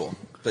kind of cool.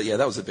 But yeah,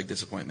 that was a big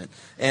disappointment.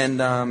 And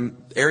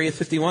Area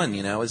 51,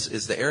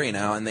 is the area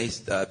now, and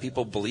some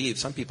people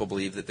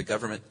believe that the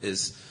government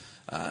is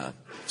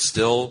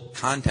still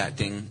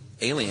contacting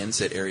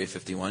aliens at Area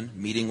 51,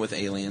 meeting with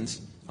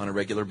aliens on a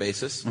regular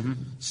basis,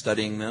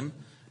 studying them,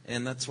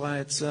 and that's why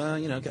it's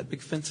got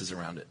big fences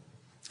around it.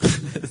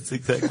 That's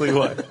exactly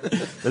why.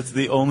 That's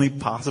the only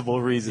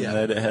possible reason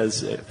that it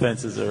has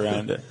fences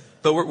around it.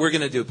 But we're going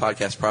to do a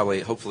podcast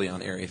hopefully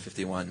on Area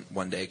 51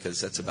 one day,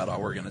 because that's about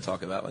all we're going to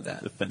talk about with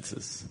that. The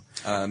fences.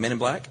 Men in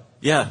Black?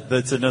 Yeah,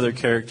 that's another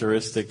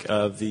characteristic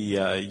of the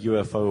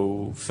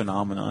UFO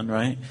phenomenon,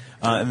 right?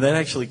 And that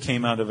actually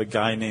came out of a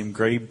guy named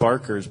Gray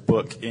Barker's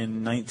book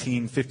in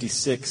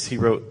 1956. He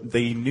wrote,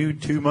 "They knew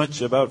too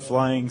much about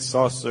flying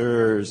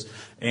saucers,"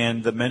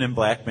 and the Men in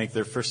Black make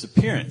their first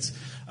appearance.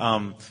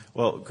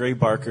 Well, Gray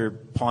Barker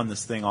pawned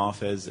this thing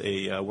off as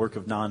a work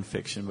of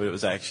nonfiction, but it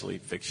was actually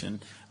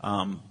fiction.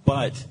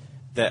 But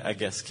that, I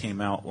guess, came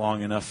out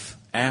long enough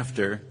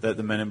after that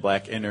the Men in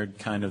Black entered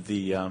kind of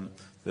the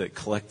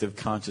collective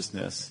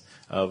consciousness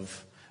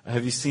of.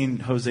 Have you seen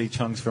Jose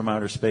Chung's From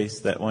Outer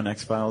Space, that one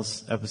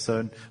X-Files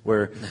episode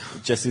where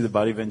Jesse the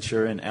Body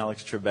Ventura and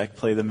Alex Trebek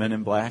play the Men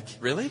in Black?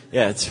 Really?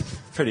 Yeah, it's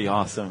pretty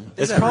awesome.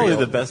 Is it's probably real?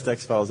 the best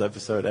X-Files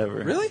episode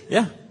ever. Really?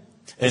 Yeah.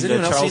 Has And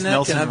anyone else Charles seen that?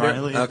 Nelson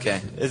Riley.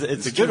 Okay.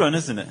 It's a good one,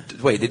 isn't it?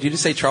 Wait, did you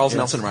just say Charles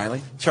Nelson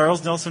Riley?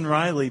 Charles Nelson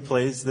Riley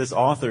plays this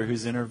author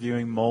who's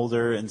interviewing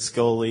Mulder and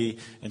Scully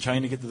and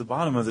trying to get to the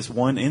bottom of this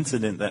one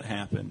incident that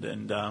happened,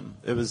 and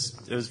it was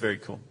very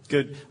cool.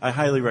 Good. I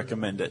highly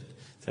recommend it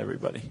to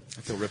everybody.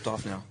 I feel ripped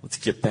off now. Let's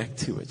get back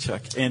to it,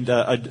 Chuck. And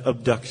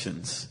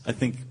abductions. I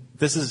think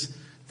this is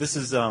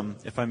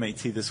if I may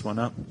tee this one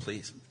up.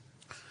 Please.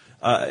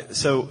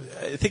 So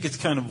I think it's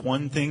kind of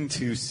one thing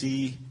to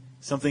see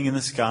something in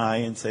the sky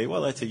and say,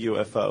 well, that's a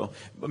UFO.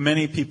 But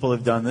many people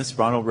have done this.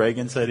 Ronald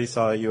Reagan said he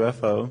saw a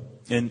UFO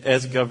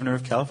as governor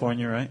of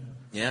California, right?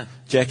 Yeah.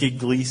 Jackie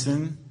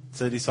Gleason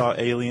said he saw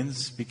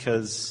aliens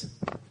because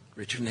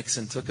Richard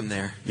Nixon took him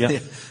there. Yeah.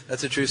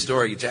 That's a true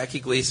story.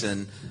 Jackie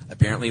Gleason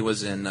apparently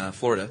was in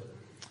Florida,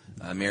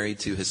 married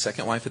to his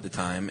second wife at the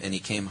time, and he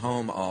came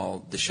home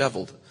all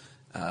disheveled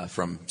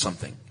from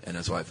something. And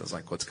his wife was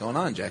like, "What's going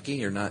on, Jackie?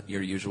 You're not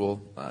your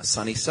usual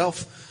sunny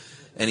self."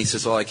 And he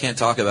says, "Well, I can't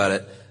talk about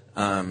it,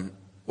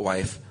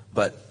 wife."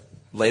 But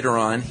later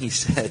on, he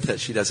said that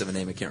she does have a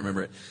name. I can't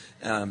remember it.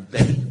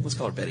 Betty. Let's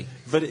call her Betty.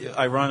 But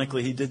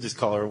ironically, he did just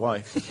call her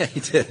wife. Yeah, he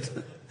did.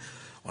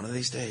 One of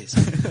these days.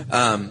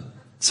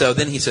 So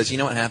then he says, you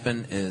know what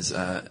happened is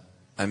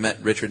I met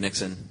Richard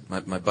Nixon,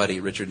 my buddy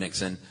Richard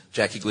Nixon.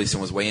 Jackie Gleason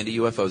was way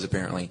into UFOs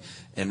apparently,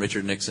 and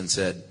Richard Nixon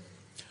said,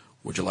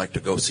 "Would you like to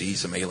go see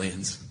some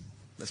aliens?"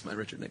 That's my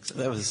Richard Nixon.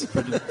 That was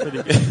pretty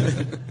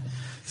good.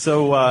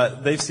 So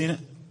they've seen it?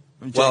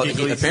 Well,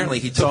 apparently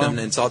he took them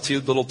and saw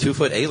two little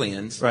 2-foot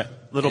aliens. Right,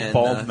 little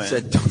bald men.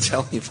 Said, "Don't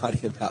tell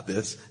anybody about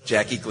this."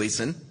 Jackie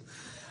Gleason.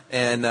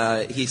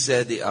 And he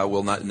said, "I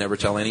will never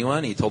tell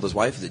anyone." He told his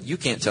wife that you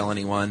can't tell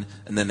anyone.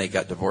 And then they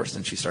got divorced,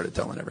 and she started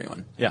telling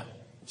everyone. Yeah,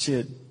 she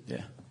had.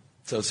 Yeah.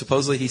 So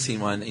supposedly he's seen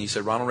one. And he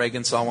said Ronald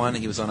Reagan saw one.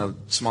 He was on a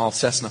small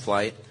Cessna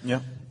flight.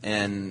 Yeah.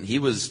 And he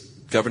was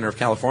governor of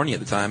California at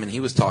the time, and he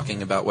was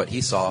talking about what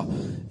he saw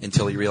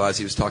until he realized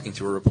he was talking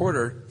to a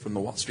reporter from the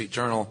Wall Street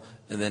Journal.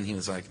 And then he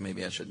was like,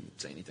 maybe I shouldn't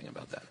say anything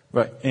about that.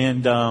 Right.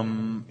 And,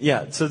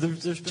 yeah, so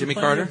there's been Jimmy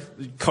Carter?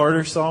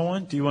 Carter saw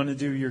one. Do you want to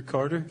do your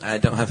Carter? I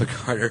don't have a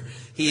Carter.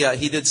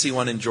 He did see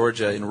one in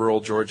Georgia, in rural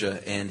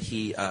Georgia, and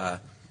he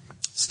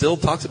still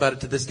talks about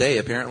it to this day.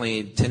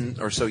 Apparently 10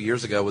 or so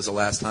years ago was the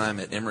last time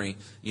at Emory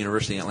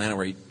University in Atlanta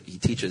where he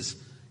teaches.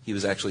 He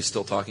was actually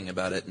still talking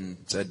about it and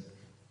said,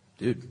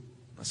 "Dude,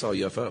 I saw a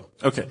UFO."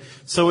 Okay,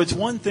 so it's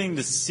one thing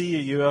to see a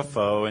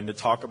UFO and to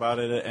talk about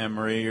it at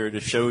Emory or to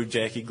show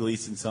Jackie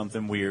Gleason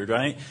something weird,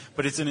 right?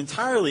 But it's an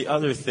entirely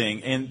other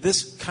thing, and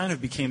this kind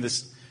of became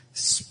this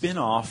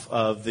spin-off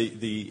of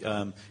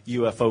the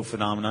UFO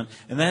phenomenon,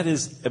 and that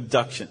is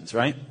abductions,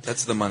 right?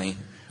 That's the money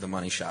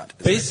shot.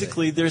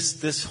 Basically, there's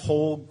this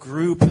whole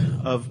group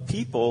of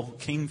people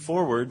came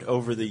forward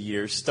over the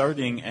years,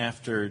 starting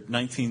after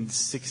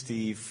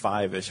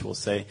 1965-ish, we'll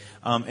say,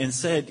 and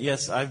said,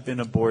 "Yes, I've been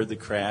aboard the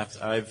craft.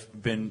 I've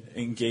been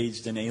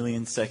engaged in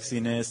alien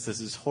sexiness.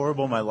 This is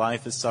horrible. My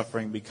life is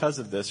suffering because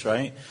of this,"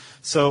 right?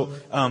 So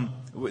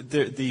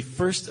the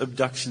first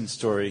abduction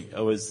story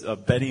was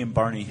Betty and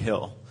Barney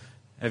Hill.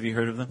 Have you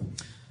heard of them?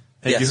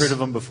 Had you heard of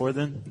them before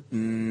then?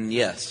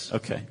 Yes.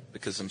 Okay.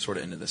 Because I'm sort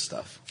of into this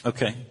stuff.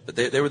 Okay. But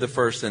they were the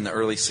first in the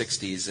early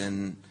 60s,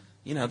 and,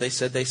 they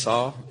said they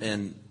saw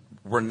and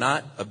were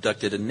not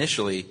abducted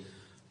initially,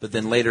 but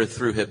then later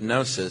through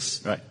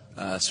hypnosis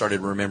started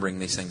remembering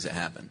these things that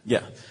happened.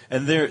 Yeah.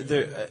 And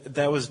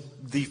that was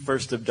the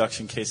first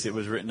abduction case. It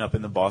was written up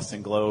in the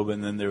Boston Globe,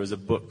 and then there was a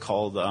book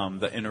called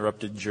The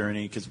Interrupted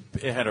Journey, because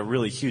it had a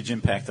really huge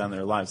impact on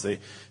their lives. They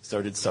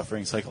started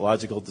suffering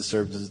psychological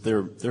disturbances.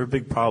 There were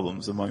big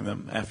problems among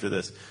them after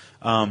this.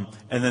 And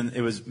then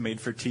it was made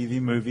for TV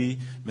movie.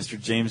 Mr.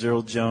 James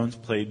Earl Jones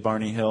played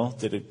Barney Hill,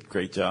 did a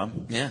great job.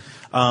 Yeah.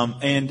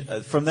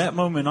 And from that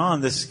moment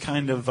on, this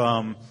kind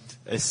of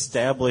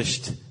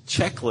established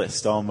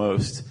checklist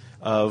almost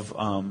of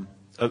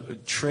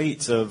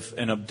traits of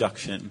an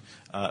abduction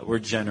were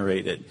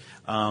generated.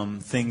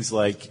 Things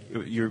like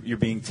you're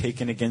being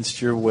taken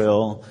against your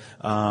will,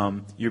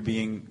 you're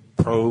being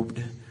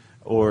probed,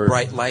 or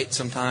bright light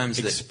sometimes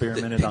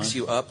experimented that picks on.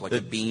 you up like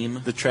a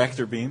beam. The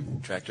tractor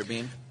beam. Tractor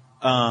beam.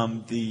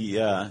 I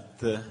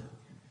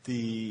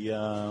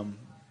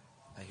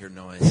hear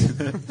noise.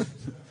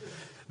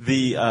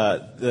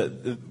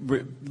 The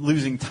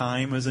losing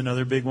time is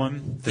another big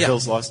one. The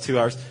Hills lost 2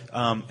 hours.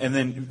 And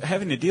then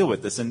having to deal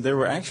with this. And there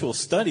were actual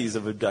studies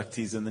of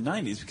abductees in the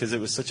 90s because it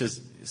was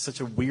such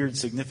a weird,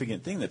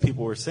 significant thing that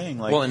people were saying.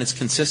 Like, well, and it's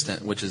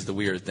consistent, which is the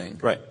weird thing.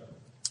 Right.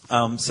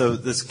 So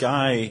this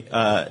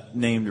guy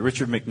named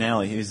Richard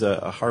McNally, he's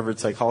a Harvard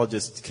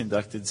psychologist,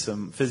 conducted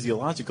some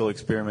physiological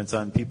experiments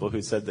on people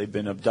who said they'd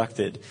been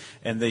abducted,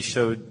 and they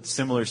showed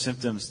similar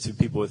symptoms to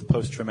people with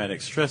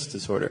post-traumatic stress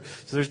disorder.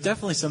 So there's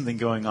definitely something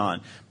going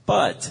on.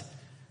 But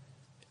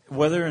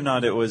whether or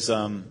not it was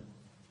them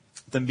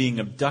being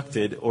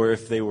abducted or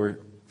if they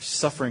were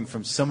suffering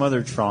from some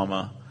other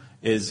trauma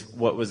is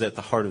what was at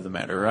the heart of the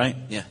matter, right?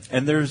 Yeah.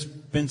 And there's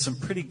been some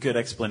pretty good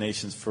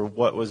explanations for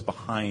what was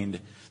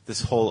behind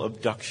this whole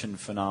abduction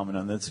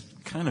phenomenon that's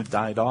kind of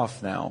died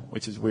off now,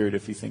 which is weird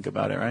if you think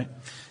about it, right?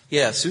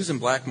 Yeah, Susan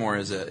Blackmore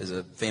is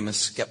a famous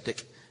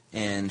skeptic,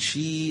 and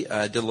she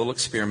did a little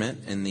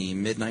experiment in the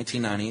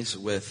mid-1990s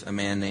with a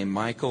man named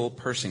Michael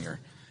Persinger.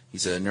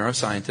 He's a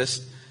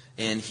neuroscientist,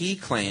 and he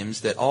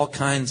claims that all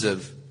kinds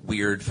of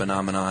weird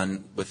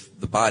phenomenon with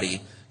the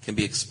body can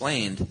be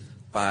explained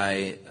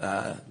by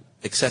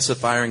excessive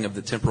firing of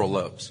the temporal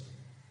lobes.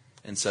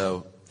 And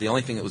so the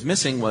only thing that was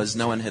missing was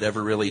no one had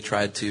ever really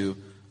tried to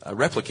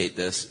replicate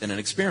this in an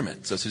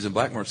experiment. So Susan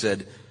Blackmore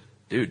said,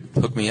 "Dude,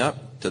 hook me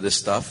up to this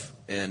stuff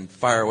and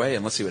fire away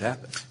and let's see what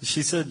happens."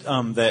 She said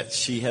that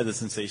she had the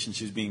sensation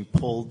she was being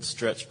pulled,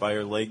 stretched by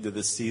her leg to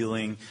the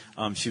ceiling.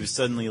 She was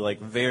suddenly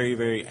very,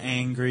 very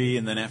angry,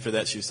 and then after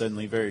that she was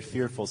suddenly very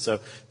fearful.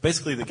 So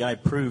basically the guy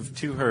proved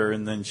to her,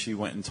 and then she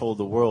went and told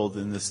the world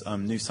in this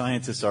New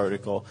Scientist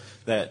article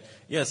that,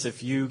 yes,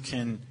 if you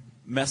can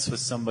mess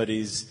with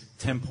somebody's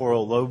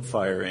temporal lobe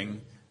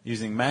firing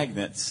using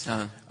magnets,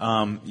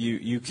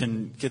 you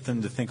can get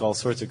them to think all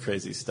sorts of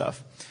crazy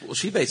stuff. Well,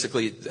 she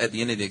basically, at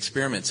the end of the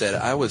experiment, said,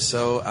 I was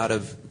so out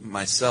of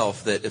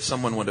myself that if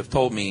someone would have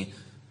told me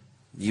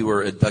you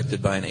were abducted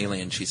by an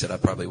alien, she said, I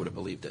probably would have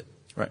believed it.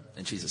 Right.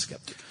 And she's a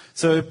skeptic.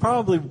 So it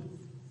probably,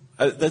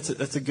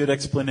 that's a good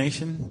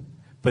explanation,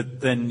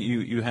 But then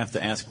you have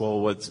to ask, well,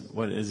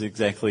 what is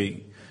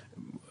exactly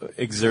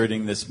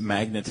exerting this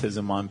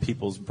magnetism on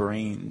people's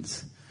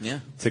brains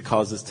to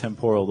cause this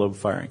temporal lobe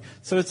firing?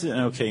 So it's an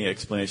okay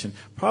explanation.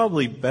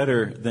 Probably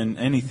better than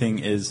anything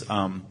is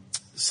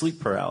sleep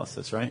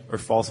paralysis, right? Or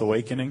false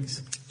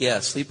awakenings. Yeah,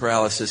 sleep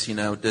paralysis,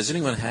 does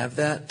anyone have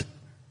that?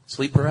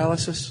 Sleep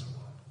paralysis?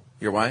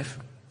 Your wife?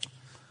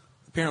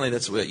 Apparently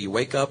that's what you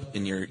wake up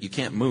and you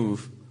can't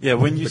move. Yeah,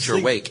 when you but sleep, you're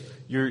awake.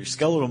 Your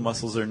skeletal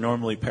muscles are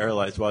normally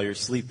paralyzed while you're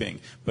sleeping,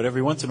 but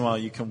every once in a while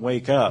you can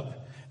wake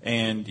up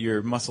and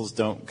your muscles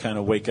don't kind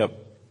of wake up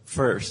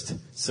first,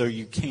 so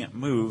you can't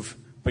move,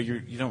 but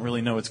you don't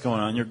really know what's going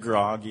on. You're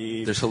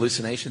groggy. There's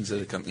hallucinations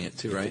that accompany it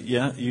too, right?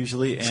 Yeah,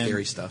 usually. And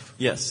scary stuff.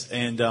 Yes,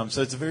 and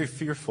so it's a very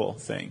fearful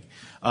thing.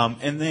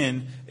 And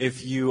then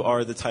if you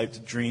are the type to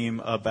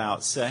dream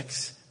about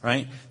sex,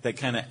 right, that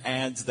kind of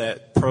adds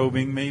that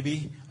probing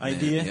maybe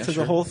idea to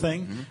the whole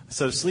thing. Mm-hmm.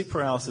 So sleep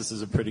paralysis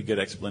is a pretty good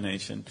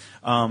explanation.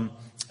 And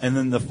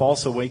then the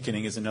false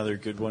awakening is another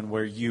good one,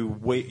 where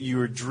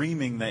you're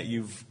dreaming that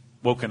you've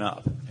woken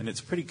up, and it's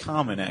pretty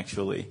common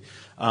actually.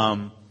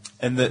 And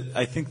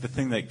I think the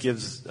thing that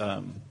gives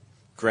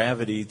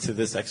gravity to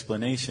this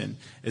explanation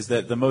is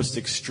that the most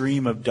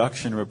extreme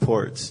abduction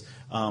reports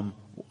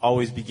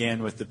always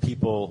began with the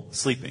people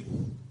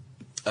sleeping.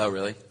 Oh,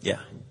 really?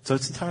 Yeah. So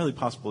it's entirely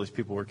possible these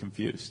people were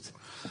confused.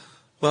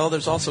 Well,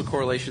 there's also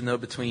correlation, though,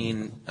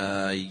 between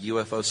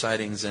UFO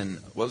sightings and,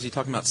 what was he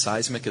talking about,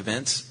 seismic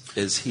events?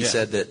 He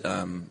said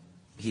that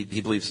he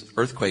believes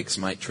earthquakes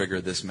might trigger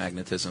this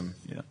magnetism.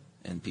 Yeah.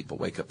 And people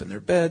wake up in their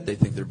bed, they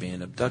think they're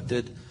being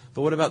abducted.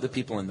 But what about the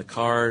people in the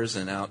cars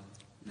and out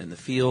in the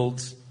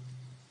fields?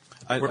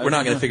 We're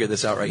not going to figure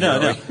this out right now.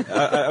 No.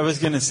 I was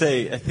going to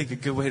say, I think a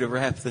good way to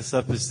wrap this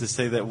up is to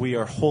say that we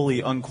are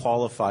wholly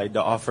unqualified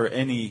to offer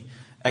any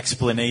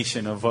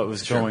explanation of what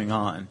was going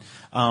on.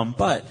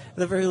 But at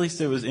the very least,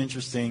 it was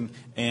interesting,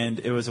 and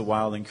it was a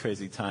wild and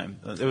crazy time.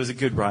 It was a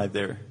good ride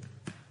there.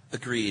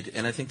 Agreed.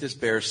 And I think this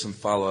bears some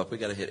follow-up. We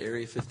got to hit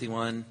Area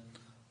 51.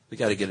 We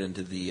got to get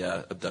into the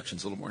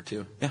abductions a little more,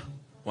 too. Yeah.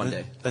 One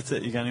day. That's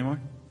it. You got any more?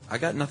 I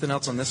got nothing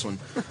else on this one.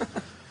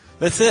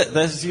 That's it.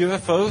 That's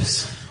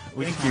UFOs.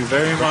 Thank you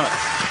very much.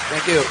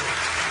 Thank you.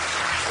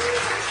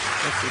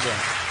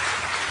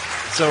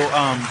 So,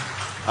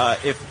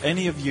 if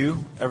any of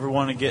you ever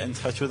want to get in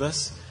touch with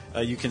us,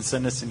 you can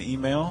send us an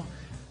email.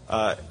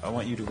 I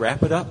want you to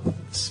wrap it up,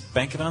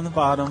 spank it on the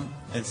bottom,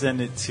 and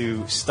send it to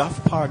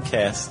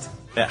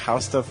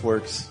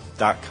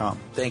stuffpodcast@howstuffworks.com.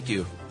 Thank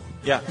you.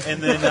 Yeah,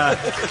 and then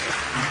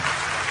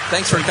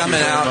thanks for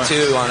coming out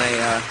too on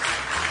a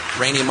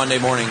rainy Monday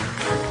morning.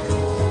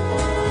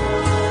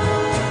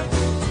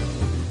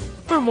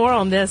 For more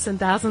on this and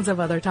thousands of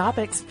other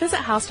topics, visit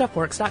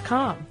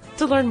howstuffworks.com.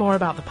 To learn more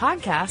about the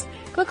podcast,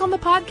 click on the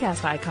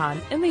podcast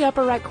icon in the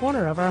upper right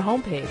corner of our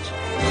homepage.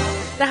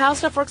 The How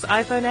Stuff Works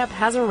iPhone app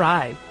has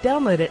arrived.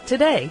 Download it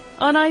today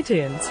on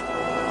iTunes.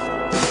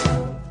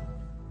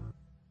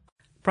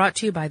 Brought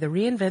to you by the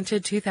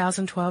reinvented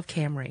 2012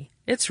 Camry.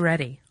 It's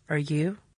ready. Are you?